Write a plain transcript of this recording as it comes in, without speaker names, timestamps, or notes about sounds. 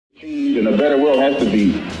And a better world has to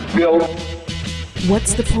be built.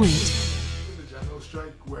 What's the point? The general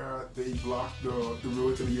strike where they blocked the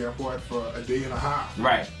road to the airport for a day and a half.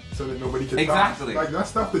 Right. So that nobody could Exactly. pass. Like,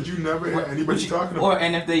 that's stuff that you never hear anybody talking about. Or,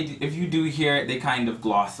 and if you do hear it, they kind of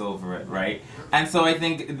gloss over it, right? And so I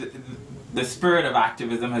think the spirit of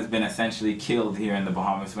activism has been essentially killed here in the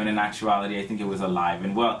Bahamas, when in actuality I think it was alive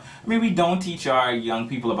and well. I mean, we don't teach our young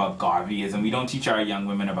people about Garveyism, we don't teach our young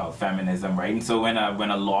women about feminism, right? And so when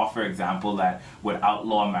a law, for example, that would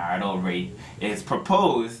outlaw marital rape is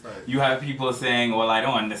proposed, right, you have people saying, well, I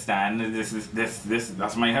don't understand,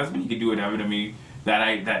 that's my husband, he can do whatever to me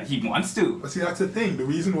that he wants to. But see, that's the thing. The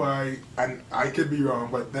reason why, and I could be wrong,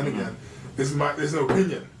 but then again, this is an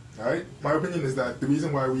opinion. Right? My opinion is that the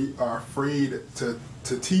reason why we are afraid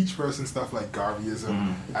to teach person stuff like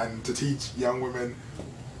Garveyism and to teach young women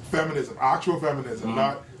feminism, actual feminism,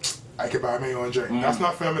 not I can buy my own drink. That's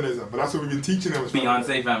not feminism, but that's what we've been teaching them.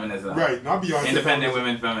 Beyonce feminism. Right, not Beyonce. Independent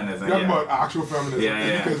women feminism. We're talking about actual feminism.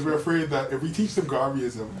 Yeah. Because we're afraid that if we teach them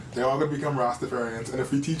Garveyism, they're all going to become Rastafarians, and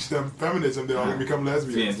if we teach them feminism, they're all going to become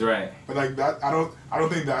lesbians. Right. But like that, I don't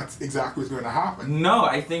think that's exactly what's going to happen. No,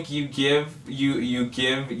 I think you give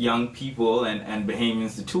young people and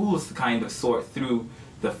Bahamians the tools to kind of sort through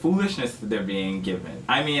the foolishness that they're being given.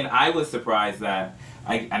 I mean, I was surprised that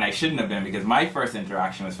I shouldn't have been, because my first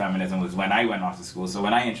interaction with feminism was when I went off to school. So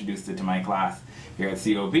when I introduced it to my class here at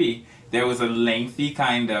COB, there was a lengthy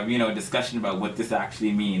kind of discussion about what this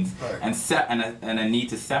actually means, right, and a need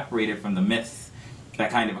to separate it from the myths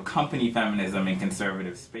that kind of accompany feminism in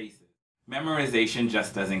conservative spaces. Memorization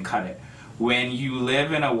just doesn't cut it. When you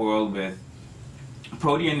live in a world with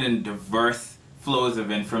protein and diverse flows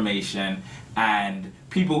of information and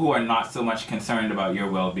people who are not so much concerned about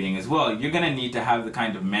your well-being as well, you're going to need to have the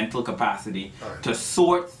kind of mental capacity to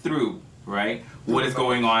sort through, right, what is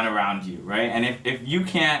going on around you, right? And if you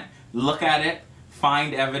can't look at it,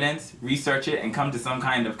 find evidence, research it, and come to some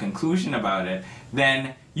kind of conclusion about it,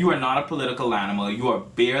 then you are not a political animal, you are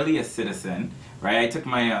barely a citizen, right? I took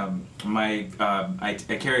I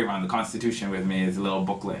carry around the Constitution with me as a little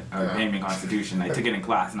booklet, Bahamian Constitution. I took it in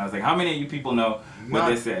class, and I was like, how many of you people know what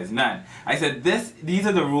this is? None. I said, these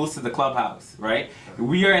are the rules to the clubhouse, right?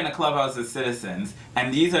 We are in a clubhouse as citizens,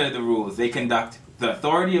 and these are the rules. They conduct the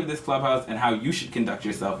authority of this clubhouse and how you should conduct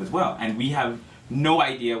yourself as well. And we have no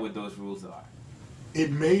idea what those rules are.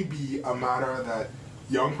 It may be a matter that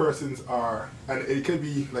young persons are, and it could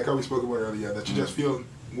be like how we spoke about earlier, that you just feel,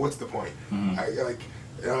 what's the point?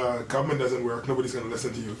 Government doesn't work, nobody's going to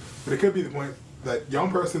listen to you. But it could be the point that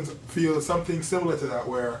young persons feel something similar to that,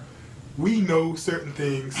 where we know certain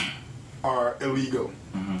things are illegal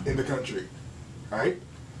in the country, right?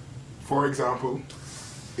 For example,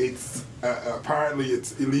 it's apparently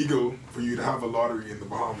it's illegal for you to have a lottery in the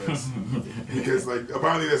Bahamas because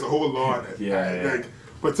apparently there's a whole law on it.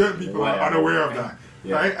 But certain people are unaware of that,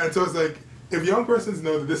 right? And so it's like, if young persons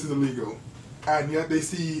know that this is illegal, and yet they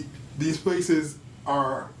see these places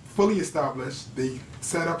are fully established, they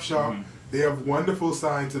set up shop, they have wonderful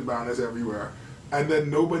signs and banners everywhere, and then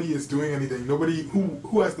nobody is doing anything, nobody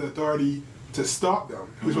who has the authority to stop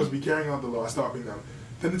them, who's supposed to be carrying out the law, stopping them,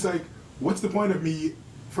 then it's like, what's the point of me,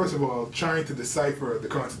 first of all, trying to decipher the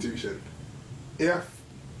Constitution if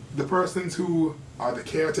the persons who are the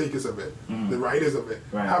caretakers of it, the writers of it,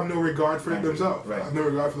 have no regard for it themselves, have no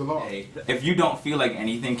regard for the law. If you don't feel like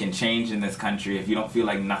anything can change in this country, if you don't feel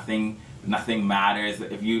like nothing matters,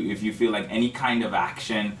 if you feel like any kind of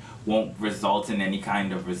action won't result in any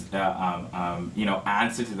kind of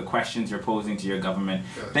answer to the questions you're posing to your government,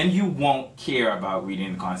 then you won't care about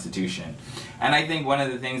reading the Constitution. And I think one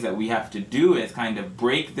of the things that we have to do is kind of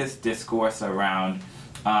break this discourse around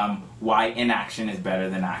why inaction is better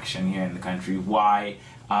than action here in the country, why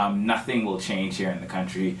nothing will change here in the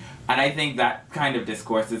country. And I think that kind of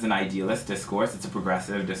discourse is an idealist discourse, it's a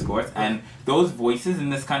progressive discourse, and those voices in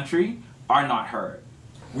this country are not heard.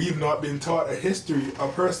 We've not been taught a history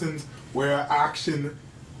of persons where action,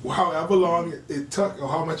 however long it took or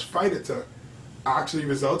how much fight it took, actually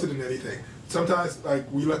resulted in anything. Sometimes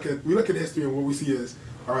we look at history and what we see is,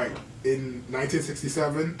 all right, in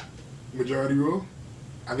 1967, majority rule,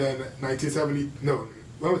 and then 1970,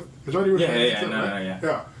 majority rule.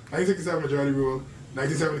 1967 majority rule,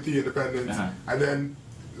 1973 independence, and then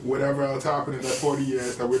whatever else happened in that 40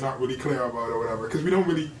 years that we're not really clear about or whatever, because we don't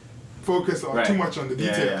really focus on too much on the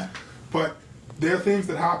details. But there are things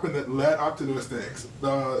that happened that led up to those things.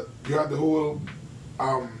 You had the whole,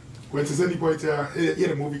 when Sidney Poitier, he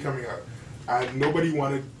had a movie coming out, and nobody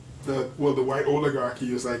wanted the white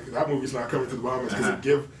oligarchy was like, that movie's not coming to the Bahamas because it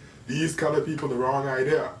give these colored people the wrong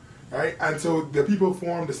idea. right? And so the people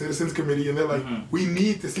formed the Citizens Committee, and they're like, we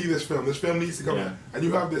need to see this film. This film needs to come in. And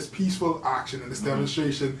you have this peaceful action and this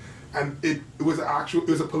demonstration, and it was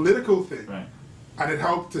a political thing. Right. And it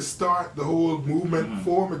helped to start the whole movement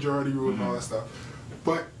for majority rule and all that stuff.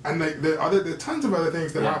 But, and like, there are tons of other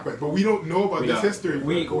things that happened, but we don't know about this history.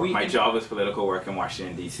 My job was political work in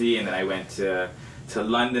Washington, D.C., and then I went to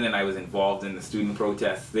London, and I was involved in the student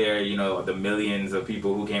protests there, you know, the millions of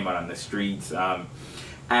people who came out on the streets.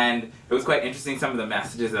 And it was quite interesting, some of the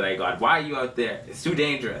messages that I got. Why are you out there? It's too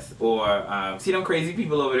dangerous. Or, see them crazy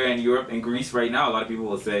people over there in Europe and Greece right now? A lot of people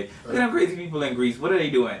will say, look at them crazy people in Greece. What are they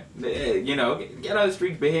doing? You know, get out of the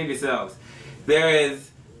streets, behave yourselves. There is,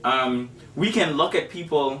 we can look at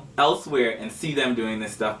people elsewhere and see them doing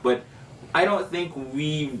this stuff, but I don't think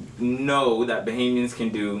we know that Bahamians can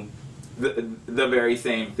do the very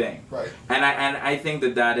same thing. Right. And I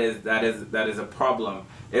think that is a problem.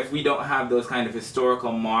 If we don't have those kind of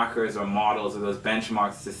historical markers or models or those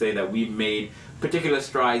benchmarks to say that we've made particular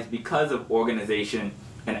strides because of organization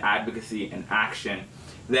and advocacy and action,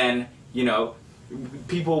 then, you know,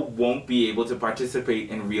 people won't be able to participate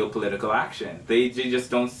in real political action. They just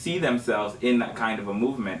don't see themselves in that kind of a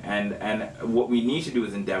movement, and what we need to do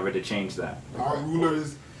is endeavor to change that. Our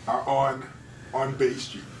rulers are on Bay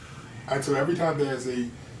Street, and so every time there's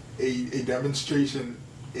a demonstration,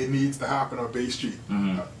 it needs to happen on Bay Street,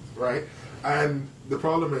 right? And the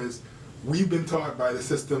problem is, we've been taught by the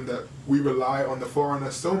system that we rely on the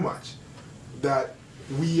foreigner so much that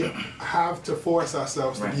we have to force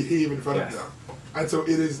ourselves to behave in front of them. And so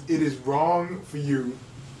it is wrong for you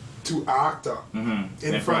to act up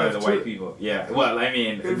in front of the white people. Yeah, well, I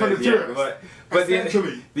mean, in front of tourists. But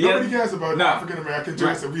essentially, nobody cares about African American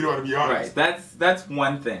tourists, if we ought to be honest. Right, that's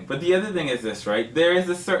one thing. But the other thing is this, right? There is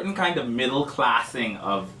a certain kind of middle classing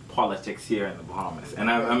of politics here in the Bahamas,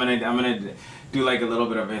 and I'm gonna do like a little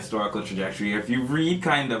bit of a historical trajectory. If you read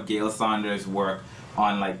kind of Gail Saunders' work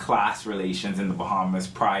on like class relations in the Bahamas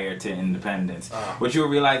prior to independence, what you'll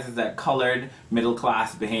realize is that colored middle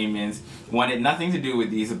class Bahamians wanted nothing to do with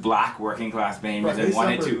these black working class Bahamians,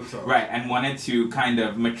 and wanted to kind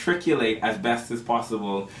of matriculate as best as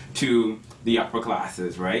possible to the upper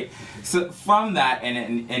classes, right? So from that,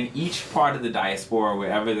 and in each part of the diaspora,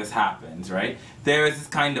 wherever this happens, right, there is this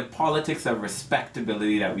kind of politics of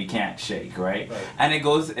respectability that we can't shake, right? And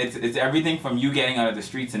it's everything from you getting out of the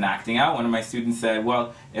streets and acting out. One of my students said,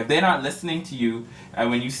 well, if they're not listening to you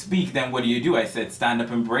when you speak, then what do? I said, stand up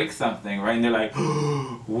and break something, right? And they're like,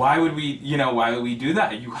 why would we do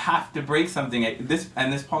that? You have to break something.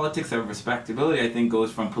 This politics of respectability, I think,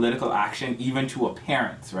 goes from political action even to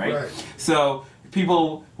appearance, right? So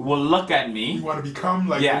people will look at me. You want to become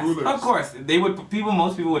like the rulers. Of course.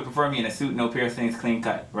 Most people would prefer me in a suit, no piercings, clean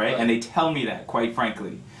cut, right? And they tell me that, quite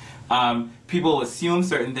frankly. People assume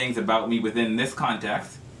certain things about me within this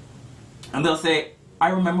context, and they'll say, I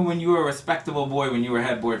remember when you were a respectable boy when you were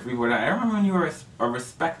head boy at Freeport. I remember when you were a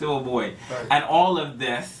respectable boy. And all of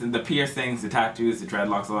this, the piercings, the tattoos, the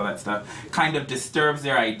dreadlocks, all that stuff, kind of disturbs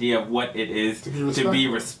their idea of what it is to be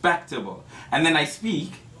respectable. And then I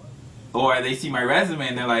speak, or they see my resume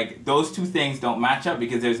and they're like, those two things don't match up,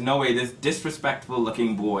 because there's no way this disrespectful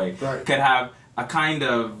looking boy could have a kind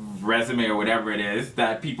of resume or whatever it is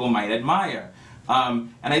that people might admire. And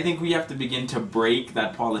I think we have to begin to break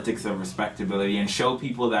that politics of respectability and show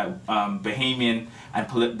people that Bahamians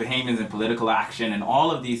and political action and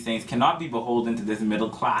all of these things cannot be beholden to this middle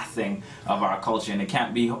classing of our culture, and it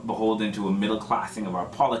can't be beholden to a middle classing of our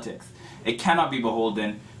politics. It cannot be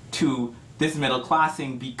beholden to this middle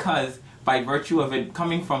classing, because by virtue of it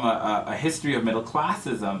coming from a history of middle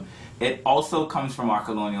classism, it also comes from our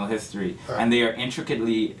colonial history, and they are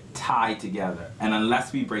intricately tied together. And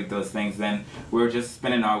unless we break those things, then we're just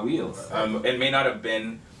spinning our wheels. It may not have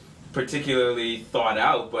been particularly thought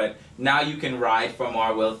out, but now you can ride from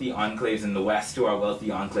our wealthy enclaves in the west to our wealthy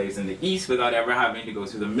enclaves in the east without ever having to go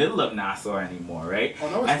through the middle of Nassau anymore, right? Oh,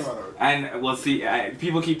 no, it's thought out. And we'll see,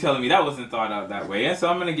 people keep telling me that wasn't thought out that way, and so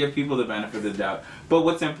I'm going to give people the benefit of the doubt. But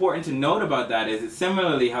what's important to note about that is it's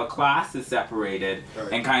similarly how class is separated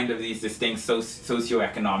in kind of these distinct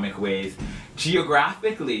socioeconomic ways.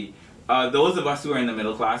 Geographically, those of us who are in the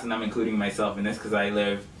middle class, and I'm including myself in this because I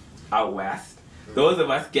live out west, those of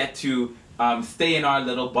us get to stay in our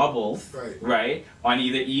little bubbles, right? On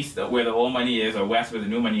either east, where the old money is, or west, where the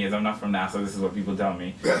new money is. I'm not from Nassau, this is what people tell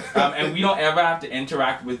me. And we don't ever have to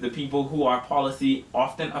interact with the people who our policy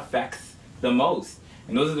often affects the most.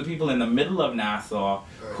 And those are the people in the middle of Nassau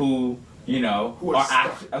who, you know, who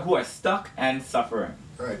are stuck and suffering.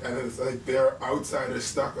 Right, and it's like they're outsiders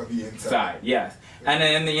stuck on the inside. Yes, and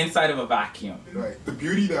then the inside of a vacuum. Right, the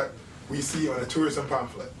beauty that we see on a tourism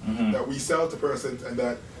pamphlet that we sell to persons and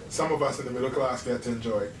that some of us in the middle class get to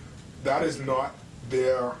enjoy. That is not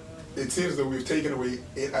their. It seems that we've taken away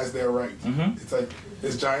it as their right. It's like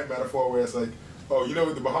this giant metaphor where it's like, oh, you know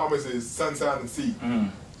what the Bahamas is? Sun, sand, and sea.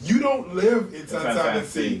 You don't live in Sun, sand, and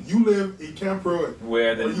sea. You live in Camp Road, or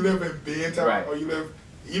you live in Baintown, or you live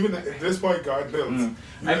even at this point, God knows.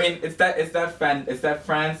 I mean, it's that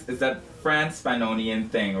Frantz Fanonian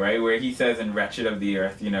thing, right? Where he says in Wretched of the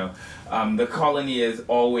Earth, the colony is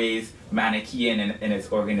always Manichaean in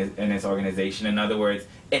its organization. In other words,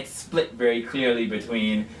 it's split very clearly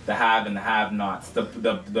between the have and the have-nots,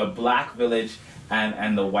 the black village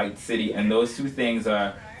and the white city, and those two things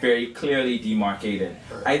are very clearly demarcated.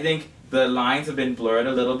 I think the lines have been blurred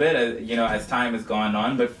a little bit, as time has gone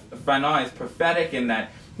on, but Fanon is prophetic in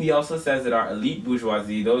that he also says that our elite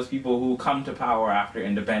bourgeoisie, those people who come to power after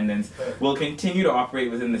independence, will continue to operate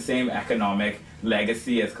within the same economic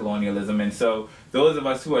legacy as colonialism, and so those of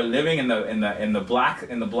us who are living in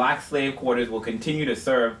the black slave quarters will continue to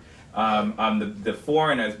serve the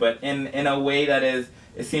foreigners, but in a way that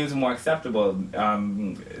it seems more acceptable.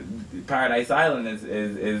 Paradise Island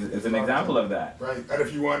is an example of that. Right, and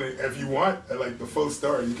if you want like the full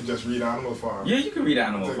story, you can just read Animal Farm. Yeah, you can read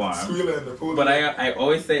Animal Farm. But I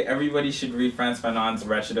always say everybody should read Frantz Fanon's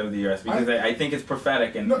Wretched of the Earth because I think it's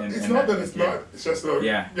prophetic. It's not that it's not. It's just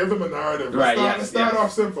give them a narrative. Let's start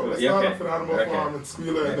off simple. Let's start off with Animal Farm and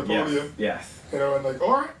Squealer and Napoleon. Yes. And like,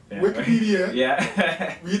 Wikipedia.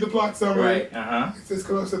 Read the plot summary. Right. It's just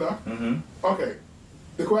close enough. Okay.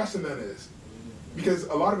 The question then is, because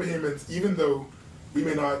a lot of Bahamians, even though we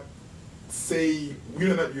may not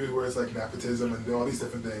use words like nepotism and all these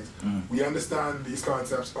different things, we understand these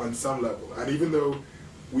concepts on some level. And even though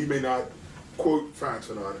we may not quote Frantz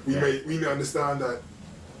Fanon, we may understand that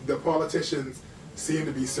the politicians seem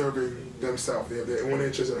to be serving themselves. They have their own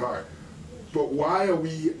interests at heart. But why are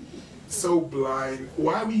we so blind?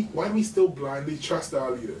 Why do we still blindly trust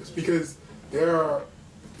our leaders? Because there are,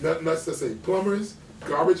 let's just say, plumbers,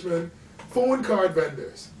 garbage men, phone card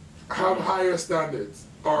vendors have higher standards,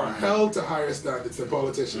 or are held to higher standards than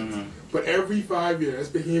politicians. But every 5 years,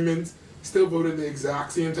 Bahamians still vote in the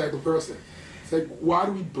exact same type of person. It's like, why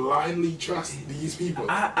do we blindly trust these people?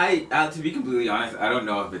 To be completely honest, I don't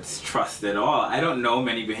know if it's trust at all. I don't know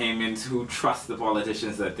many Bahamians who trust the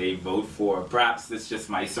politicians that they vote for. Perhaps it's just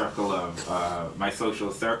my circle of my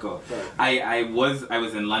social circle. Right. I was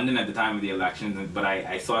in London at the time of the elections, but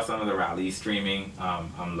I saw some of the rallies streaming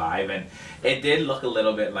live, and it did look a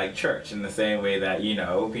little bit like church in the same way that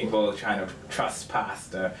people trying to trust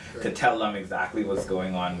pastor to tell them exactly what's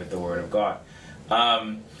going on with the Word of God.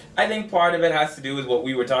 I think part of it has to do with what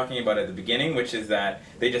we were talking about at the beginning, which is that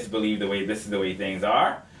they just believe this is the way things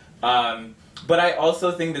are. But I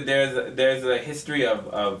also think that there's a history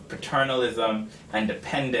of paternalism and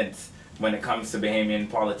dependence when it comes to Bahamian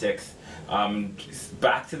politics.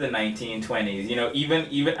 Back to the 1920s,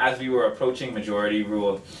 even as we were approaching majority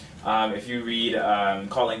rule, if you read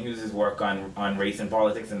Colin Hughes' work on race and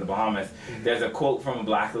politics in the Bahamas, there's a quote from a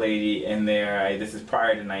black lady in there. This is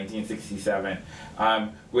prior to 1967,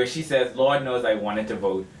 where she says, "Lord knows I wanted to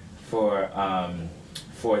vote for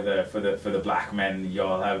the black men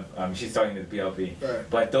y'all have." She's talking to the PLP,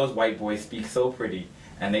 but those white boys speak so pretty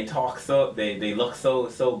and they talk they look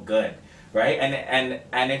so good, right?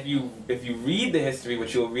 And if you read the history,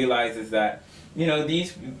 what you'll realize is that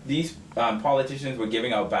these politicians were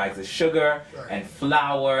giving out bags of sugar and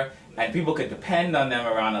flour, and people could depend on them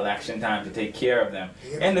around election time to take care of them.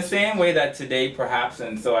 In the same way that today, perhaps,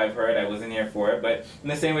 and so I've heard, I wasn't here for it, but in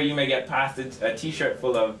the same way you may get passed a T-shirt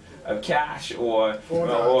full of cash, or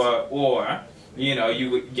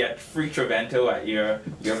you get free Trevento at your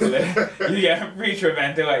you get free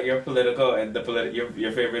Trevento at your political and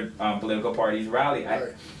your favorite political party's rally.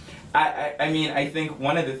 I mean, I think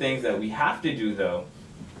one of the things that we have to do, though,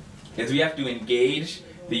 is we have to engage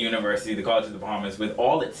the university, the College of the Bahamas, with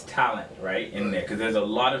all its talent, right, in there, because there's a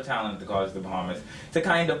lot of talent at the College of the Bahamas, to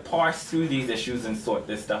kind of parse through these issues and sort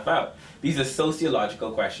this stuff out. These are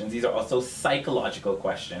sociological questions. These are also psychological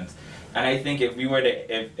questions. And I think if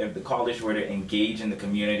the college were to engage in the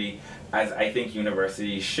community, as I think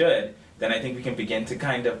universities should, then I think we can begin to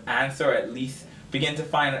kind of answer, or at least begin to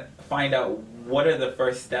find out what are the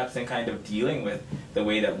first steps in kind of dealing with the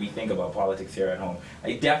way that we think about politics here at home.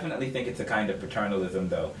 I definitely think it's a kind of paternalism,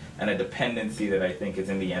 though, and a dependency that I think is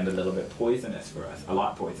in the end a little bit poisonous for us, a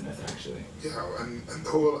lot poisonous, actually. Yeah, and the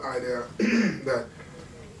whole idea that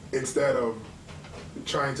instead of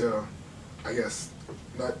trying to, I guess,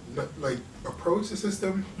 not like approach the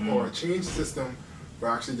system or change the system, we're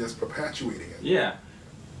actually just perpetuating it. Yeah.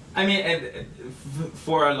 I mean,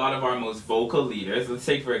 for a lot of our most vocal leaders, let's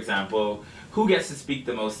take for example, who gets to speak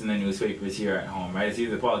the most in the newspapers here at home, right? It's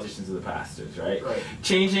either the politicians or the pastors, right?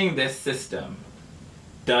 Changing this system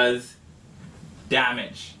does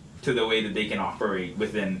damage to the way that they can operate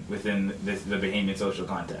within the Bahamian social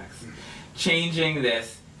context. Changing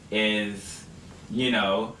this is, you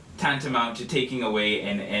know, tantamount to taking away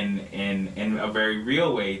in a very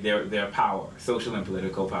real way their power, social and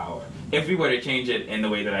political power. If we were to change it in the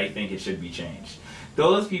way that I think it should be changed.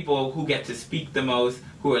 Those people who get to speak the most,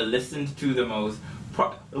 who are listened to the most,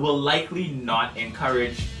 will likely not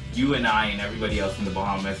encourage you and I and everybody else in the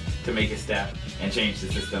Bahamas to make a step and change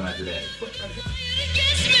the system as it is.